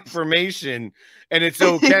leak the information, and it's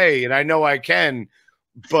okay, and I know I can.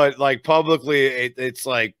 But like publicly, it's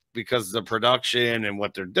like because of the production and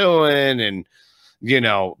what they're doing, and you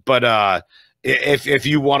know. But if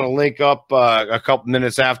you want to link up a couple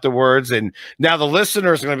minutes afterwards, and now the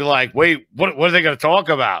listeners are going to be like, wait, what are they going to talk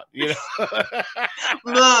about? You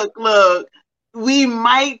know, look, we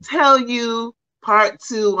might tell you part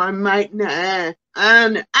 2. I might not.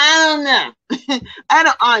 I don't know. I had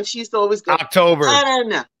an aunt. She used to always go, October. I don't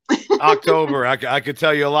know. October. I could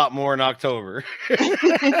tell you a lot more in October.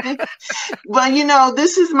 But you know,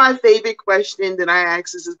 this is my favorite question that I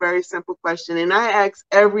ask. This is a very simple question, and I ask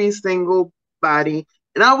every single body,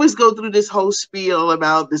 and I always go through this whole spiel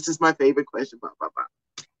about this is my favorite question, blah blah blah.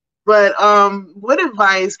 But what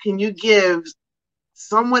advice can you give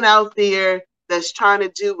someone out there that's trying to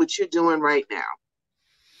do what you're doing right now?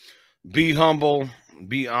 Be humble,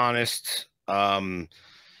 be honest,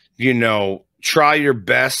 you know, try your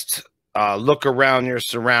best, look around your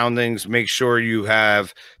surroundings, make sure you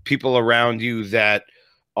have people around you that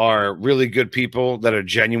are really good people, that are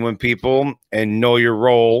genuine people, and know your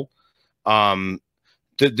role.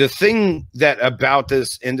 The thing that about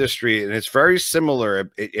this industry, and it's very similar,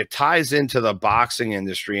 it ties into the boxing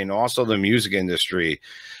industry and also the music industry,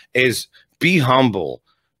 is be humble.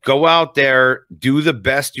 Go out there, do the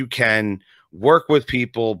best you can, work with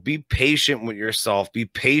people, be patient with yourself, be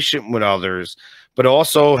patient with others, but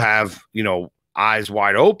also have, you know, eyes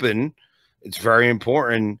wide open. It's very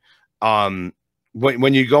important. When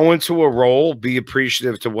you go into a role, be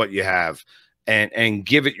appreciative to what you have and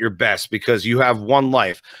give it your best, because you have one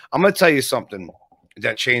life. I'm going to tell you something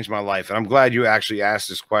that changed my life, and I'm glad you actually asked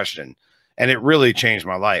this question, and it really changed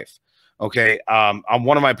my life. Okay. On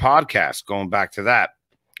one of my podcasts, going back to that,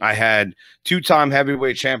 I had two-time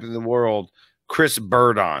heavyweight champion of the world, Chris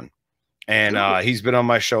Bird, on, and he's been on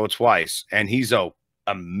my show twice, and he's a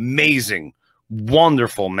amazing,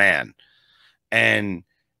 wonderful man. And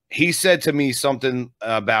he said to me something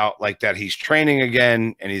about like that he's training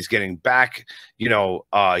again and he's getting back, you know,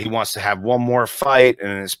 he wants to have one more fight,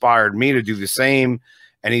 and it inspired me to do the same.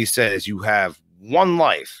 And he says, you have one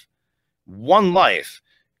life,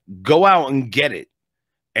 go out and get it.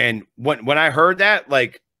 And when I heard that,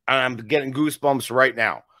 like, I'm getting goosebumps right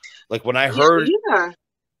now. Like when I heard,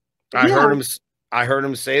 I heard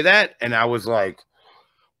him say that, and I was like,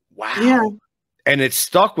 wow. Yeah. And it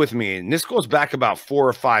stuck with me. And this goes back about 4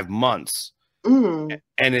 or 5 months. And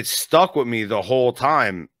it stuck with me the whole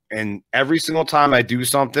time. And every single time I do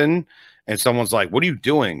something and someone's like, what are you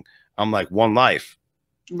doing? I'm like, one life.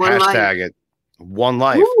 Hashtag it. One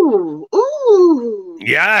life. Ooh.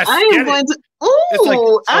 Yes. I am going to.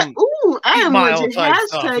 I am going to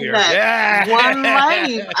hashtag that. Yeah. One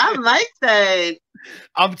life. I like that.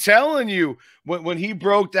 I'm telling you, when he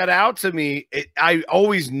broke that out to me, I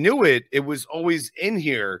always knew it. It was always in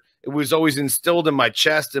here. It was always instilled in my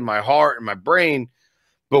chest, in my heart, in my brain.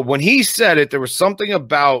 But when he said it, there was something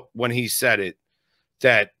about when he said it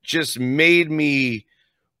that just made me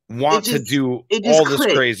want to do all this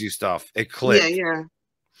crazy stuff. It clicked. Yeah.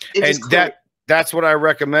 And that's what I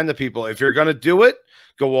recommend to people. If you're going to do it,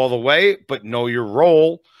 go all the way, but know your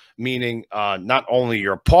role, meaning not only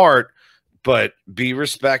your part, but be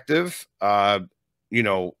respective, you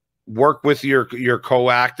know, work with your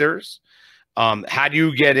co-actors. How do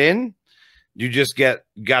you get in? You just got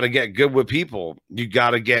to get good with people. You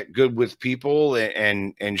got to get good with people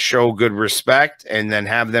and show good respect, and then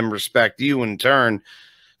have them respect you in turn,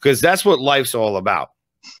 because that's what life's all about.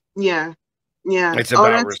 Yeah. It's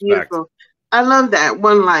about respect. Beautiful. I love that.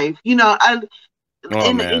 One life. You know,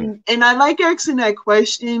 and I like asking that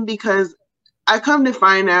question because I come to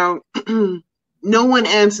find out no one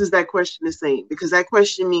answers that question the same, because that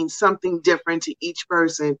question means something different to each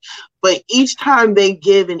person. But each time they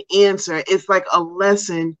give an answer, it's like a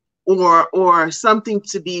lesson or something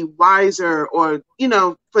to be wiser, or, you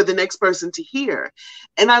know, for the next person to hear.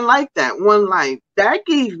 And I like that. One life. That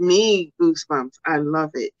gave me goosebumps. I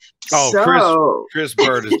love it. Oh, so, Chris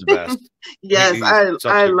Bird is the best. Yes,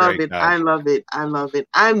 I love it. I love it. I love it.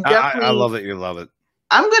 I'm definitely. I love it. You love it.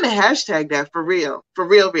 I'm gonna hashtag that for real. For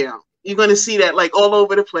real. You're gonna see that like all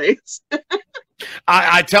over the place.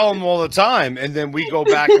 I tell them all the time, and then we go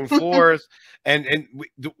back and forth. And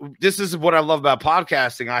this is what I love about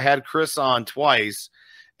podcasting. I had Chris on twice,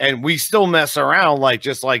 and we still mess around, like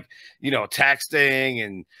just like, you know, texting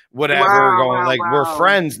and whatever. We're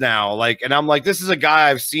friends now. Like, and I'm like, this is a guy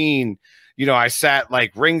I've seen. You know, I sat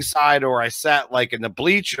like ringside, or I sat like in the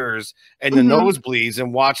bleachers and the nosebleeds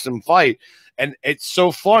and watched them fight. And it's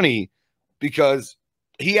so funny because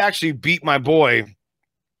he actually beat my boy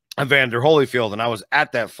Evander Holyfield, and I was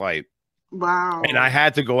at that fight. Wow. And I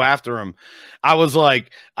had to go after him. I was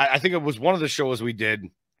like, I think it was one of the shows we did.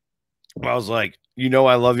 I was like, you know,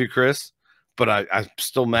 I love you, Chris, but I'm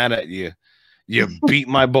still mad at you. You beat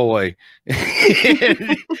my boy.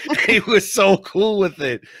 He was so cool with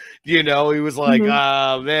it. You know, he was like,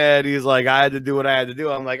 oh, man. He's like, I had to do what I had to do.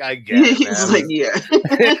 I'm like, I get it, He's like,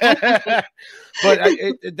 yeah.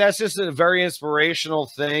 But that's just a very inspirational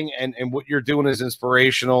thing. And what you're doing is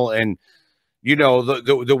inspirational. And, you know,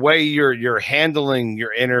 the way you're handling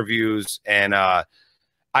your interviews, and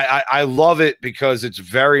I love it because it's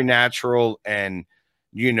very natural. And,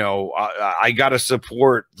 you know, I got to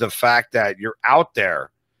support the fact that you're out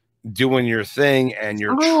there doing your thing and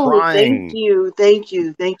you're trying. Thank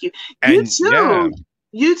you. And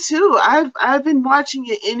you too. I've been watching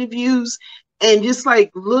your interviews and just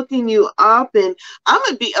like looking you up, and I'm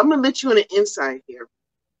gonna let you on the inside here.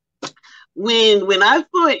 When I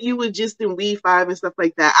thought you were just in We5 and stuff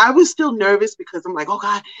like that, I was still nervous because I'm like, oh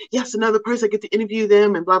God, yes, another person, I get to interview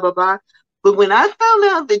them and blah, blah, blah. But when I found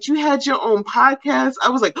out that you had your own podcast, I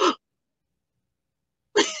was like,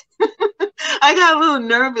 I got a little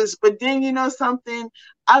nervous. But then, you know something?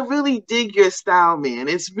 I really dig your style, man.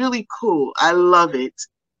 It's really cool. I love it.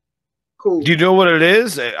 Cool. Do you know what it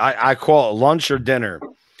is? I call it lunch or dinner.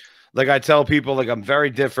 Like I tell people, like I'm very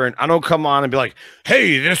different. I don't come on and be like,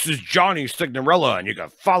 "Hey, this is Johnny Signorella, and you can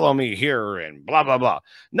follow me here," and blah blah blah.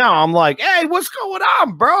 No, I'm like, "Hey, what's going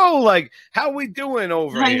on, bro? Like, how we doing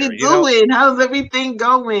over How here?" you doing? How's everything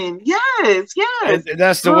going? Yes, yes. And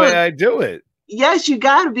that's the way Look, I do it. yes, you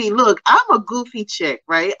gotta be. Look, I'm a goofy chick,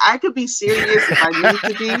 right? I could be serious if I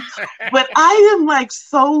need to be, but I am like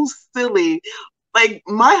so silly. Like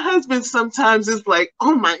my husband sometimes is like,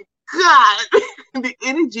 "Oh my God," the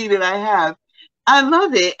energy that I have. I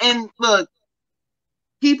love it. And look,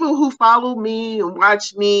 people who follow me and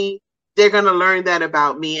watch me, they're gonna learn that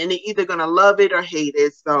about me, and they're either gonna love it or hate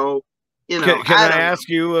it. So, Can I I don't know. ask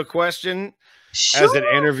you a question as an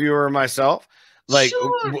Sure, interviewer myself? Like,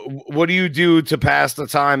 sure. what do you do to pass the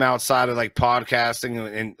time outside of like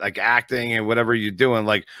podcasting and like acting and whatever you're doing?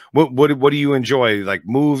 Like, what do you enjoy? Like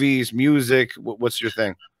movies, music? What's your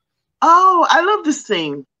thing? Oh, I love to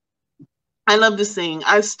sing. I love to sing.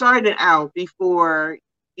 I started out before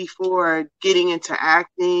getting into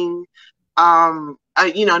acting. And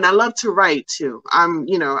I love to write too.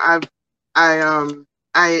 I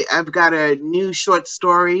I've got a new short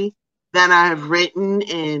story that I have written,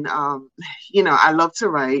 and I love to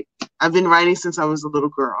write. I've been writing since I was a little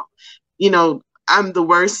girl. I'm the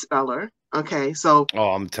worst speller. Okay, so Oh,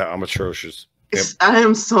 I'm atrocious. Yep. I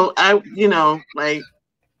am so like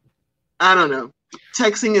I don't know.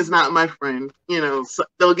 Texting is not my friend. So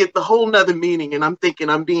they'll get the whole nother meaning, and I'm thinking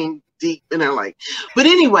I'm being deep, and they're like, but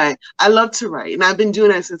anyway, I love to write, and I've been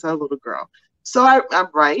doing that since I was a little girl. So I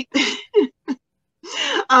write.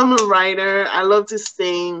 I'm a writer. I love to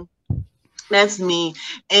sing. That's me.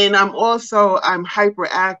 And I'm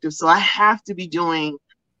hyperactive, so I have to be doing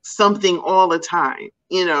something all the time.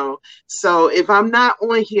 So if I'm not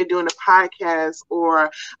on here doing a podcast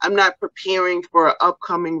or I'm not preparing for an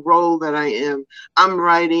upcoming role that I'm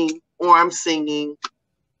writing or I'm singing,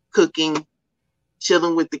 cooking,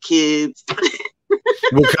 chilling with the kids.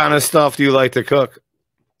 What kind of stuff do you like to cook?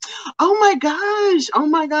 Oh my gosh. Oh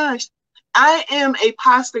my gosh. I am a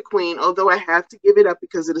pasta queen, although I have to give it up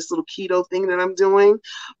because of this little keto thing that I'm doing.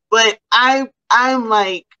 But I'm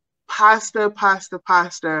like pasta, pasta,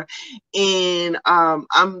 pasta. And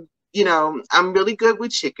I'm really good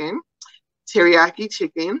with chicken, teriyaki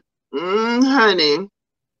chicken. Honey,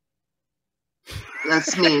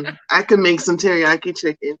 that's me. I can make some teriyaki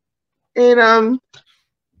chicken. And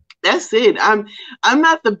that's it. I'm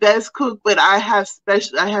not the best cook, but I have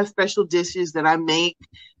special dishes that I make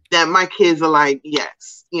that my kids are like,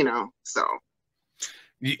 yes. So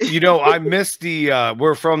I missed the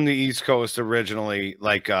we're from the East Coast originally,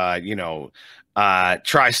 like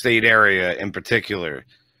tri-state area in particular,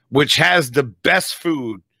 which has the best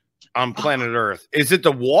food on planet Earth. Is it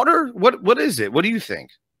the water? What is it? What do you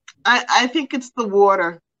think? I think it's the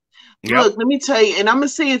water. Yep. Look, let me tell you, and I'm gonna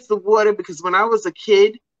say it's the water because when I was a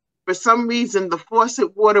kid, for some reason the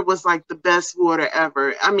faucet water was like the best water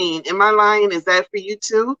ever. I mean, am I lying? Is that for you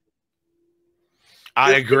too?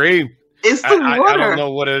 I agree. It's the I water. don't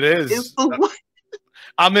know what it is. It's the water.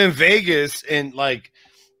 I'm in Vegas and like,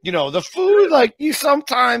 the food, like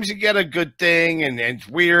sometimes you get a good thing and it's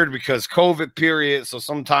weird because COVID period. So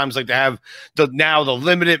sometimes like they have the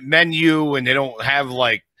limited menu and they don't have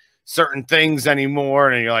like certain things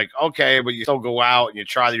anymore. And you're like, okay, but you still go out and you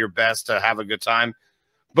try your best to have a good time.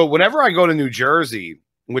 But whenever I go to New Jersey,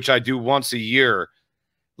 which I do once a year,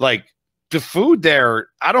 like the food there,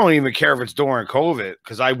 I don't even care if it's during COVID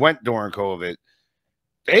because I went during COVID.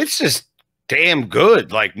 It's just damn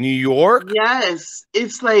good. Like New York. Yes,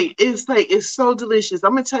 it's so delicious.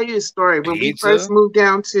 I'm gonna tell you a story. When we Pizza. first moved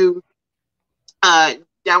down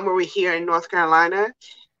where we're here in North Carolina,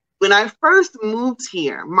 when I first moved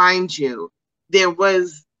here, mind you, there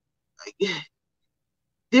was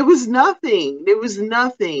nothing. There was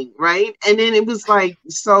nothing, right? And then it was like,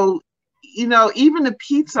 so, even the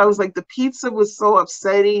pizza, I was like, the pizza was so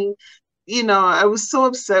upsetting. I was so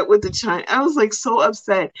upset with the China. I was like so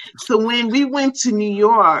upset. So when we went to New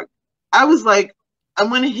York, I was like, I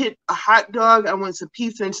want to hit a hot dog. I want some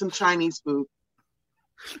pizza and some Chinese food.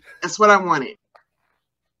 That's what I wanted.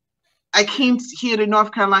 I came here to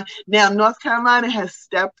North Carolina. Now, North Carolina has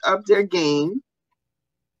stepped up their game.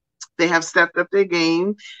 They have stepped up their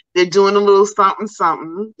game. They're doing a little something,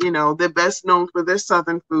 something. They're best known for their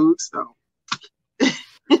Southern food. So,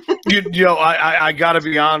 I got to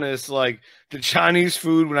be honest. Like the Chinese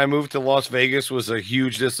food when I moved to Las Vegas was a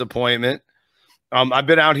huge disappointment. I've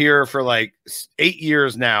been out here for like 8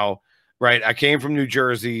 years now. Right. I came from New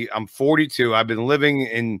Jersey. I'm 42. I've been living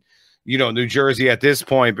in, New Jersey at this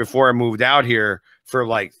point before I moved out here for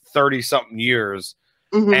like 30 something years.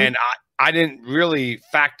 mm-hmm. And I didn't really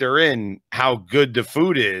factor in how good the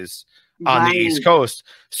food is on the East Right. Coast.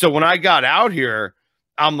 So when I got out here,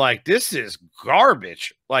 I'm like, this is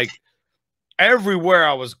garbage. Like everywhere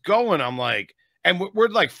I was going, I'm like, and we're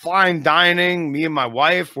like fine dining. Me and my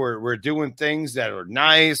wife, we're doing things that are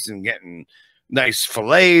nice and getting nice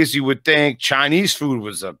fillets. You would think Chinese food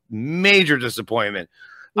was a major disappointment.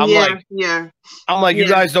 I'm Yeah, like, yeah, you yeah,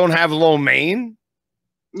 guys don't have lo mein?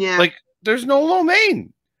 yeah. Like, there's no lo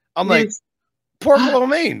mein. I'm like, It's pork lo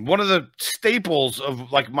mein, one of the staples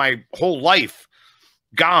of like my whole life,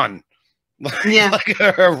 gone. yeah, Like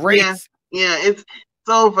a yeah, race. yeah. It's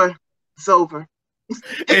over. It's over.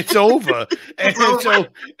 It's over. It's And over. so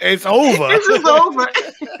it's over. It's just over. Look,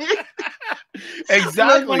 when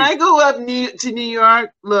Exactly. I go up to New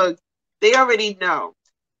York, look, they already know.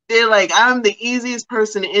 They're like, I'm the easiest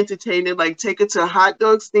person to entertain. They're like, take her to a hot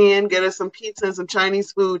dog stand, get her some pizza and some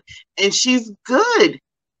Chinese food, and she's good.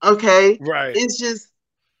 Okay. Right. It's just,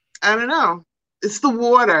 I don't know. It's the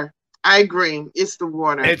water. I agree. It's the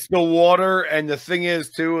water. It's the water. And the thing is,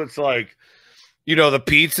 too, it's like, you know, the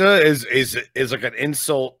pizza is like an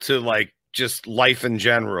insult to like just life in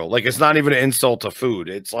general. Like, it's not even an insult to food.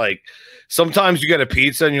 It's like sometimes you get a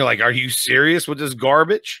pizza and you're like, are you serious with this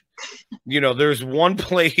garbage? You know, there's one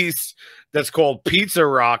place that's called Pizza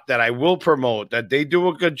Rock that I will promote, that they do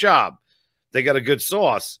a good job. They got a good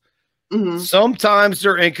sauce. Mm-hmm. Sometimes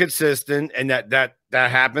they're inconsistent, and that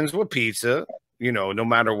happens with pizza. You know, no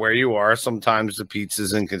matter where you are, sometimes the pizza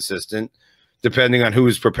is inconsistent depending on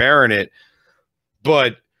who's preparing it.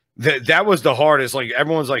 But that was the hardest. Like,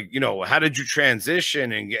 everyone's like, you know, how did you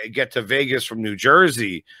transition and get to Vegas from New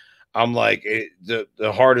Jersey? I'm like, the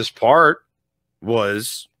hardest part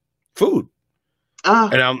was food.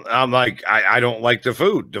 And I'm like, I don't like the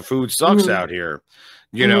food. The food sucks out here,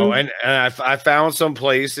 you know. And I found some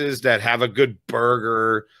places that have a good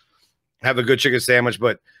burger, have a good chicken sandwich,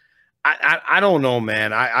 but I don't know,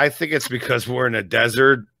 man. I think it's because we're in a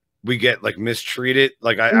desert. We get like mistreated.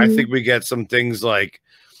 Like I think we get some things like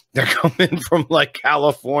they're coming from like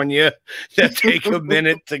California that take a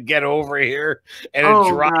minute to get over here, and it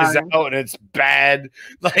dries out and it's bad.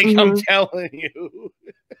 Like I'm telling you.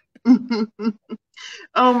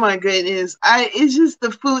 Oh my goodness. It's just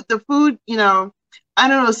the food, you know, I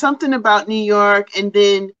don't know, something about New York. And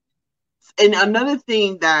another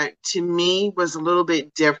thing that to me was a little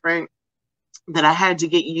bit different that I had to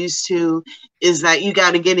get used to is that you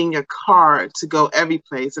got to get in your car to go every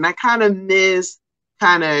place. And I kind of miss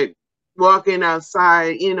kind of walking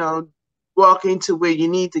outside, you know, walking to where you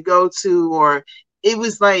need to go to, or it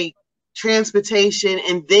was like transportation.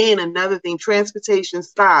 And then another thing, transportation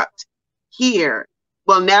stopped here.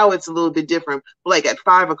 Well, now it's a little bit different, like at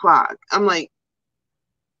 5 o'clock. I'm like,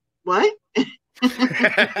 what?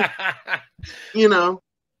 you know.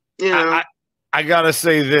 I gotta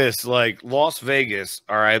say this, like Las Vegas,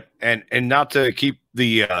 all right, and not to keep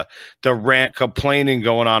the rant complaining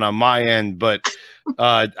going on my end, but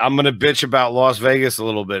I'm gonna bitch about Las Vegas a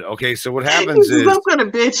little bit. Okay, so what happens is I'm gonna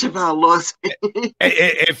bitch about Las Vegas.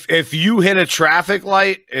 If you hit a traffic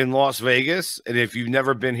light in Las Vegas, and if you've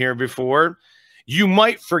never been here before, you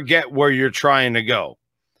might forget where you're trying to go,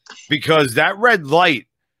 because that red light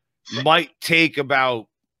might take about,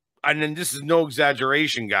 and then this is no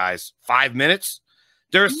exaggeration, guys, 5 minutes.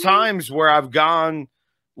 There's times where I've gone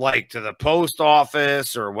like to the post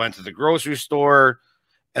office or went to the grocery store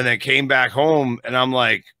and then came back home, and I'm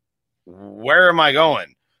like, where am I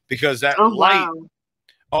going? Because that light,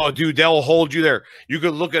 oh, dude, they'll hold you there. You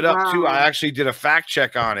could look it up too. I actually did a fact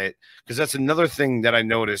check on it, because that's another thing that I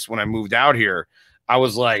noticed when I moved out here. I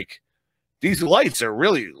was like, these lights are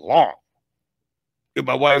really long. And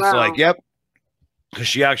my wife's like, yep, because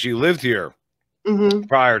she actually lived here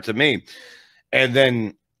prior to me. And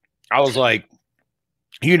then I was like,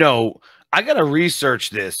 you know, I got to research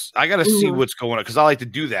this. I got to see what's going on, because I like to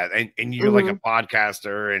do that. And you're like a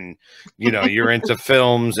podcaster, and, you know, you're into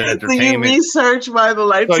films and entertainment. So you research why the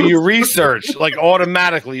lights. So you research, like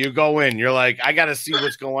automatically you go in. You're like, I got to see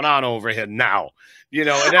what's going on over here now. You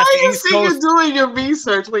know, and that's the East Coast. You're doing your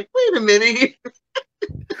research. Like, wait a minute.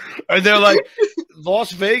 And they're like,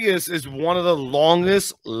 Las Vegas is one of the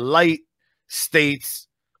longest light states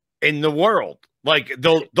in the world. Like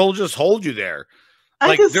they'll just hold you there.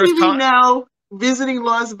 I can see me now visiting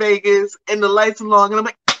Las Vegas and the lights are long, and I'm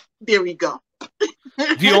like, there we go.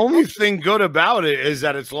 The only thing good about it is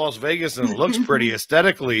that it's Las Vegas and it looks pretty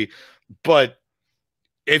aesthetically. But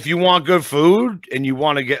if you want good food and you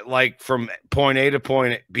want to get like from point A to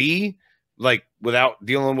point B, like without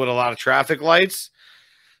dealing with a lot of traffic lights,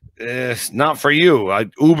 it's not for you.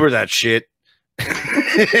 I'd Uber that shit.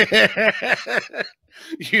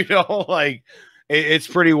 You know, like it's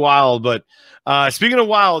pretty wild. But speaking of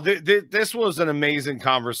wild, this was an amazing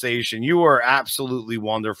conversation. You were absolutely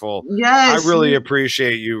wonderful. I Yes, really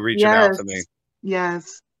appreciate you reaching out yes, to me.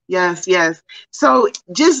 yes, yes, yes. So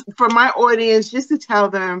just for my audience, just to tell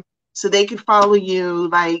them so they can follow you,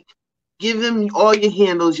 like give them all your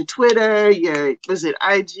handles, your Twitter, your was it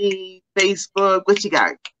IG, Facebook, what you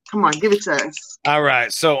got? Come on, give it to us. All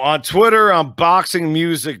right. So on Twitter, I'm Boxing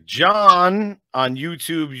Music John. On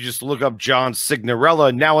YouTube, you just look up John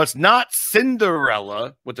Signorella. Now, it's not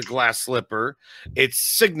Cinderella with the glass slipper.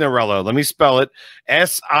 It's Signorella. Let me spell it.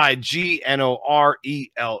 Signorella.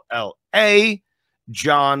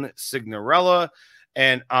 John Signorella.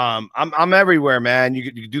 And I'm everywhere, man. You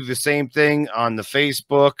could do the same thing on the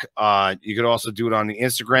Facebook. You could also do it on the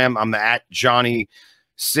Instagram. I'm at Johnny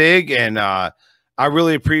Sig. And I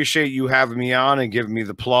really appreciate you having me on and giving me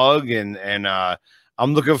the plug, and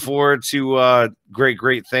I'm looking forward to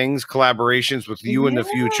great things, collaborations with you in the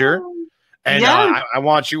future. And I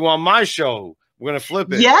want you on my show. We're gonna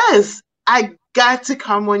flip it. Yes, I got to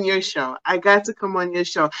come on your show. I got to come on your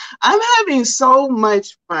show. I'm having so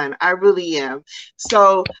much fun. I really am.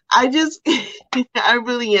 So I just, I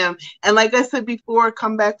really am. And like I said before,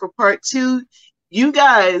 come back for part 2. You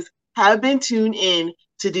guys have been tuned in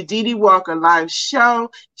to the Dee Dee Walker live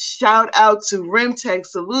show. Shout out to Rimtech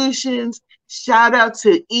Solutions. Shout out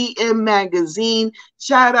to EM Magazine.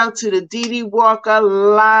 Shout out to the Dee Dee Walker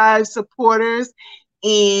live supporters.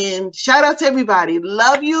 And shout out to everybody.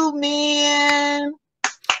 Love you, man.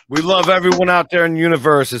 We love everyone out there in the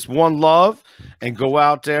universe. It's one love. And go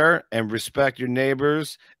out there and respect your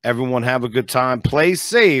neighbors. Everyone have a good time. Play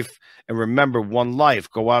safe. And remember, one life.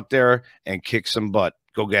 Go out there and kick some butt.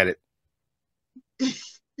 Go get it.